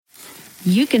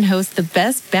you can host the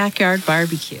best backyard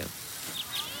barbecue.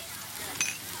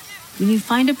 When you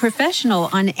find a professional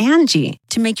on Angie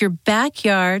to make your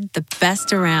backyard the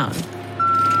best around.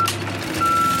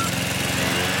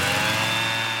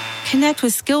 Connect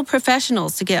with skilled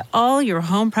professionals to get all your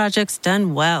home projects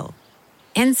done well.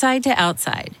 Inside to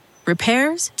outside,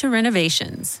 repairs to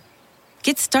renovations.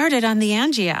 Get started on the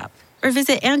Angie app or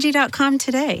visit Angie.com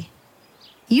today.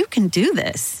 You can do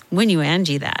this when you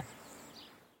Angie that.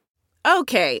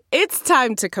 Okay, it's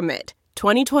time to commit.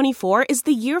 2024 is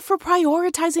the year for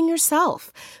prioritizing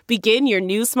yourself. Begin your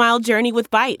new smile journey with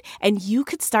Byte, and you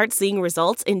could start seeing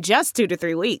results in just 2 to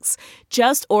 3 weeks.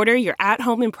 Just order your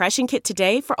at-home impression kit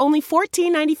today for only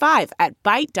 $14.95 at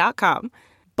Byte.com.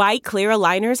 Byte Clear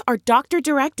aligners are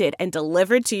doctor-directed and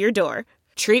delivered to your door.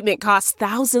 Treatment costs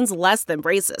thousands less than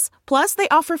braces. Plus, they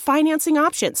offer financing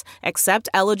options, accept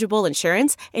eligible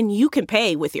insurance, and you can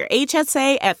pay with your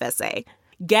HSA FSA.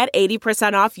 Get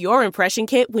 80% off your impression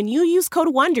kit when you use code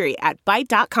WONDERY at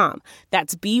Byte.com.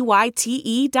 That's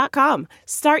BYTE.com.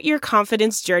 Start your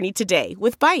confidence journey today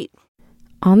with Byte.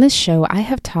 On this show, I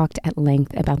have talked at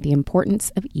length about the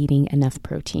importance of eating enough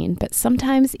protein, but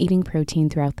sometimes eating protein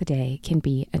throughout the day can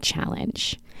be a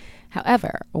challenge.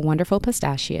 However, Wonderful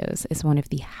Pistachios is one of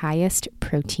the highest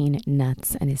protein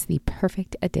nuts and is the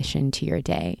perfect addition to your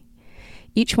day.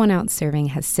 Each 1 ounce serving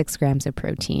has 6 grams of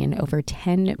protein, over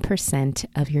 10%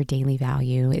 of your daily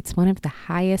value. It's one of the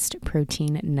highest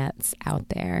protein nuts out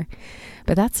there.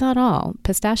 But that's not all.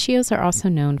 Pistachios are also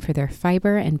known for their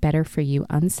fiber and better for you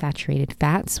unsaturated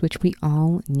fats, which we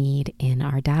all need in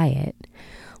our diet.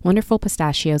 Wonderful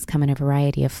Pistachios come in a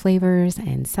variety of flavors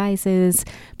and sizes,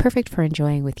 perfect for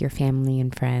enjoying with your family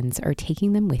and friends or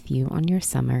taking them with you on your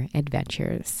summer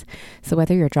adventures. So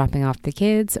whether you're dropping off the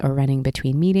kids or running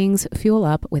between meetings, fuel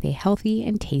up with a healthy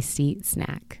and tasty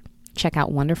snack. Check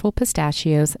out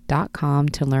wonderfulpistachios.com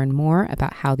to learn more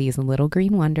about how these little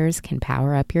green wonders can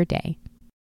power up your day.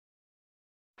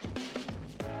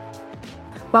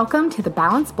 Welcome to the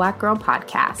Balanced Black Girl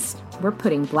podcast. We're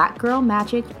putting Black girl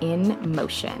magic in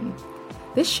motion.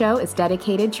 This show is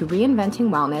dedicated to reinventing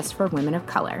wellness for women of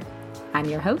color. I'm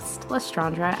your host,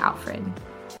 Lestrandra Alfred.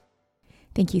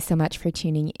 Thank you so much for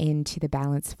tuning in to the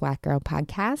Balanced Black Girl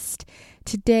podcast.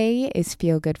 Today is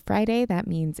Feel Good Friday. That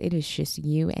means it is just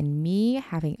you and me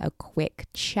having a quick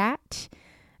chat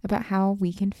about how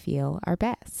we can feel our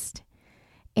best.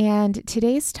 And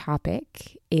today's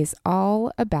topic is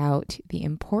all about the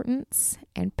importance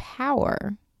and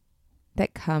power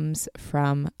that comes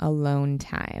from alone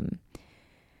time.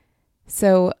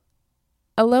 So,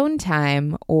 alone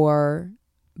time or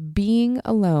being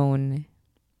alone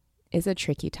is a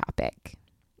tricky topic.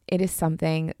 It is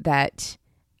something that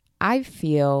I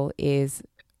feel is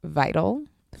vital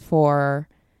for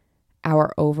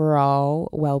our overall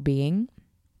well-being,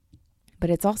 but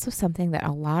it's also something that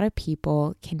a lot of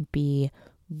people can be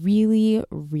really,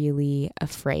 really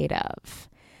afraid of.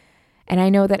 And I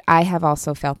know that I have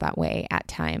also felt that way at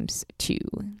times too.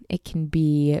 It can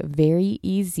be very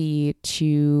easy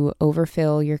to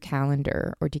overfill your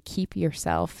calendar or to keep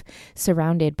yourself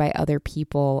surrounded by other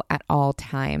people at all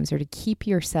times or to keep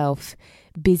yourself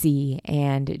busy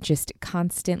and just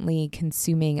constantly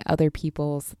consuming other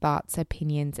people's thoughts,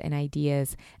 opinions, and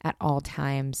ideas at all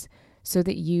times so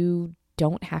that you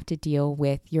don't have to deal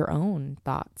with your own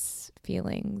thoughts,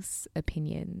 feelings,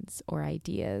 opinions, or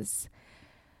ideas.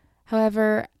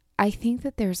 However, I think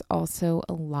that there's also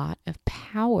a lot of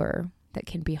power that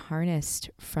can be harnessed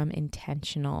from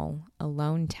intentional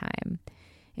alone time,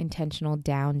 intentional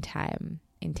downtime,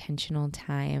 intentional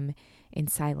time in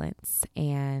silence,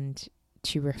 and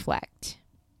to reflect.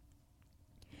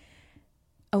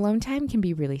 Alone time can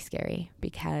be really scary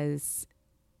because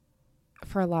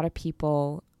for a lot of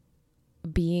people,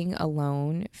 being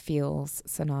alone feels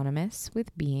synonymous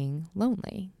with being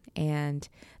lonely. And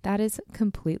that is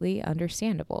completely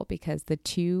understandable because the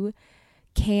two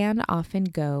can often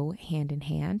go hand in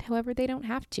hand. However, they don't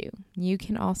have to. You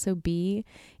can also be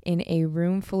in a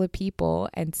room full of people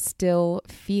and still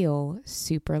feel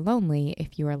super lonely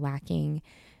if you are lacking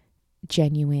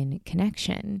genuine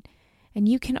connection. And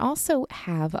you can also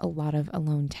have a lot of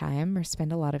alone time or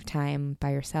spend a lot of time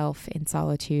by yourself in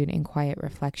solitude and quiet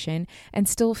reflection and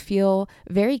still feel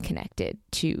very connected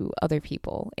to other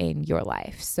people in your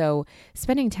life. So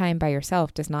spending time by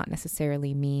yourself does not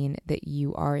necessarily mean that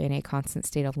you are in a constant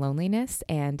state of loneliness,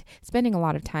 and spending a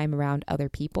lot of time around other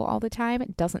people all the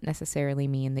time doesn't necessarily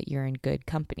mean that you're in good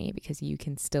company because you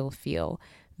can still feel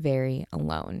very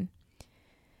alone.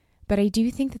 But I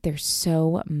do think that there's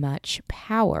so much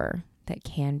power that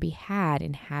can be had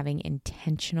in having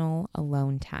intentional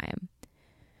alone time.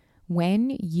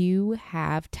 When you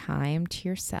have time to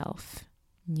yourself,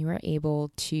 you are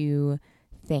able to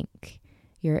think,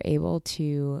 you're able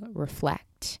to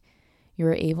reflect,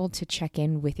 you're able to check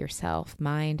in with yourself,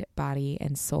 mind, body,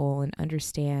 and soul, and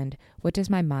understand, what does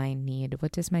my mind need?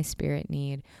 What does my spirit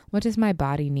need? What does my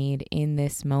body need in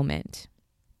this moment?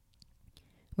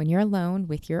 When you're alone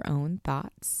with your own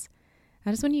thoughts,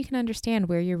 that is when you can understand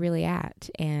where you're really at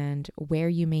and where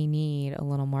you may need a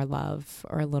little more love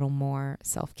or a little more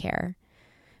self-care.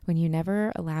 When you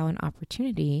never allow an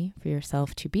opportunity for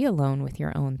yourself to be alone with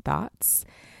your own thoughts,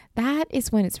 that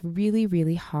is when it's really,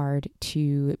 really hard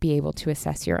to be able to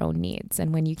assess your own needs.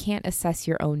 And when you can't assess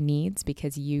your own needs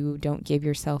because you don't give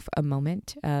yourself a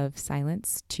moment of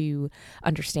silence to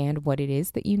understand what it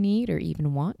is that you need or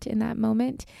even want in that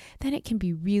moment, then it can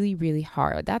be really, really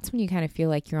hard. That's when you kind of feel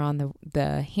like you're on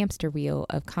the hamster wheel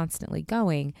of constantly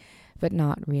going, but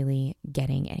not really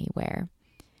getting anywhere.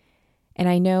 And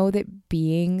I know that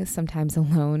being sometimes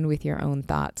alone with your own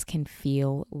thoughts can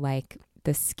feel like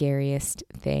the scariest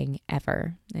thing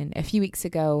ever. And a few weeks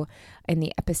ago in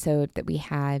the episode that we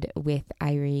had with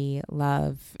Irie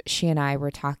Love, she and I were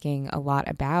talking a lot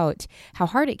about how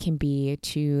hard it can be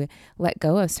to let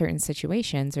go of certain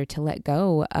situations or to let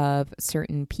go of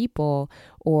certain people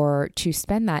or to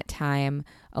spend that time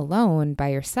alone by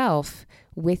yourself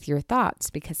with your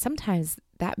thoughts, because sometimes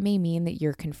that may mean that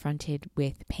you're confronted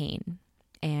with pain.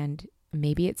 And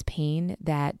maybe it's pain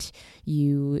that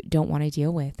you don't want to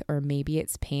deal with, or maybe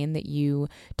it's pain that you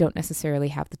don't necessarily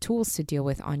have the tools to deal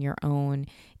with on your own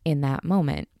in that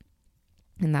moment.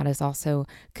 And that is also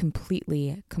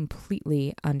completely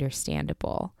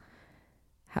understandable.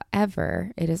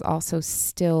 However, it is also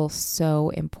still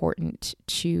so important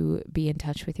to be in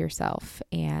touch with yourself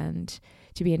and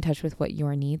to be in touch with what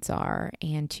your needs are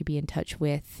and to be in touch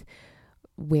with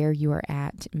where you are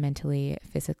at mentally,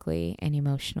 physically, and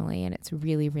emotionally. And it's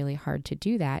really, really hard to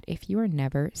do that if you are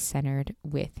never centered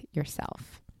with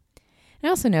yourself. And I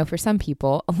also know for some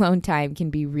people, alone time can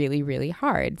be really, really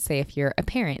hard. Say if you're a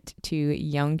parent to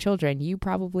young children, you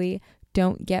probably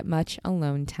don't get much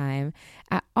alone time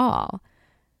at all.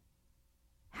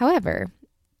 However,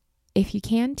 if you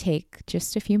can take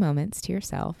just a few moments to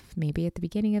yourself, maybe at the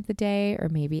beginning of the day or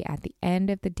maybe at the end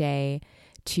of the day,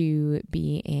 to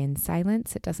be in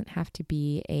silence. It doesn't have to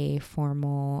be a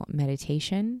formal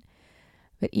meditation,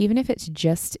 but even if it's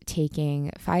just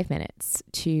taking 5 minutes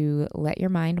to let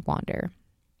your mind wander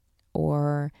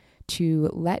or to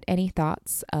let any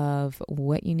thoughts of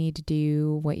what you need to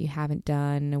do, what you haven't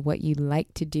done, what you'd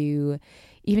like to do,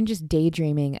 even just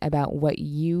daydreaming about what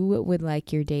you would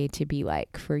like your day to be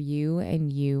like for you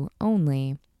and you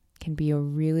only, can be a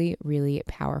really, really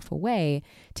powerful way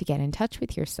to get in touch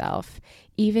with yourself,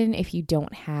 even if you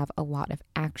don't have a lot of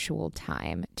actual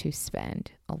time to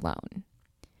spend alone.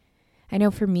 I know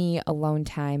for me, alone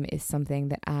time is something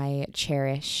that I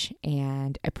cherish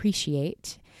and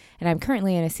appreciate. And I'm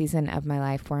currently in a season of my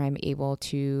life where I'm able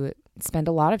to spend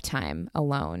a lot of time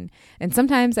alone. And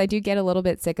sometimes I do get a little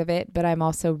bit sick of it, but I'm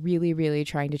also really, really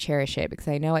trying to cherish it because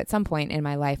I know at some point in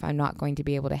my life, I'm not going to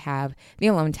be able to have the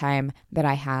alone time that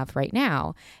I have right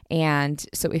now. And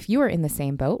so if you are in the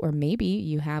same boat, or maybe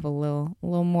you have a little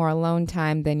more alone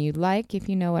time than you'd like, if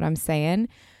you know what I'm saying,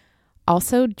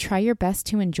 also try your best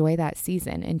to enjoy that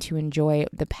season and to enjoy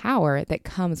the power that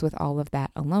comes with all of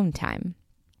that alone time.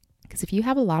 Because if you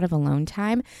have a lot of alone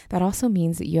time, that also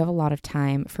means that you have a lot of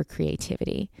time for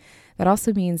creativity. That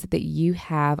also means that you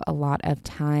have a lot of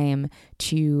time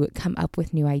to come up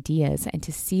with new ideas and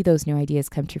to see those new ideas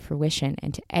come to fruition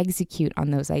and to execute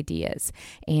on those ideas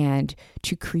and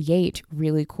to create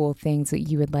really cool things that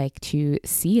you would like to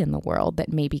see in the world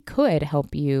that maybe could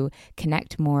help you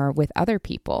connect more with other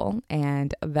people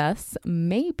and thus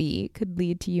maybe could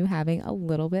lead to you having a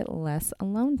little bit less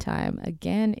alone time.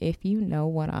 Again, if you know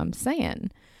what I'm saying.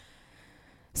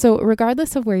 So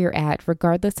regardless of where you're at,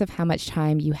 regardless of how much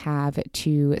time you have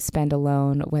to spend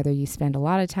alone, whether you spend a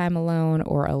lot of time alone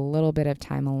or a little bit of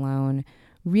time alone,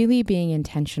 really being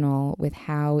intentional with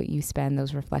how you spend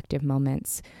those reflective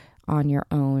moments on your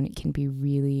own can be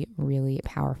really, really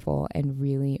powerful and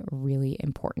really, really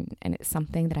important. And it's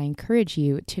something that I encourage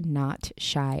you to not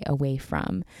shy away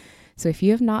from. So if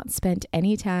you have not spent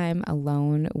any time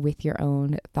alone with your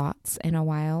own thoughts in a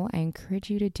while, I encourage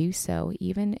you to do so,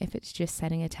 even if it's just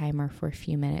setting a timer for a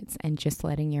few minutes and just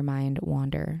letting your mind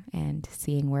wander and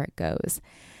seeing where it goes.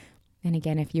 And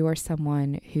again, if you are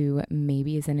someone who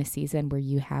maybe is in a season where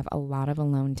you have a lot of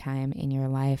alone time in your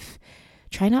life,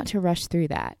 try not to rush through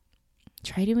that.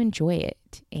 Try to enjoy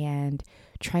it and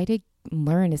try to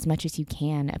learn as much as you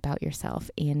can about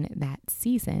yourself in that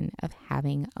season of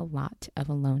having a lot of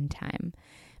alone time.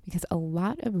 because a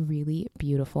lot of really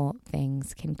beautiful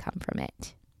things can come from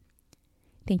it.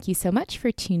 Thank you so much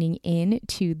for tuning in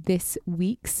to this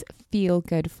week's Feel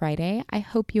Good Friday. I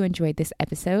hope you enjoyed this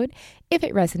episode. If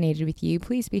it resonated with you,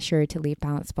 please be sure to leave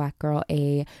Balanced Black Girl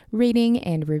a rating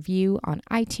and review on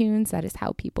iTunes. That is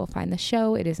how people find the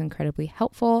show. It is incredibly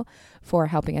helpful for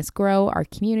helping us grow our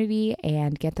community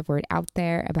and get the word out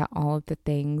there about all of the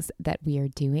things that we are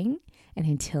doing. And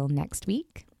until next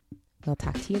week, we'll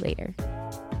talk to you later.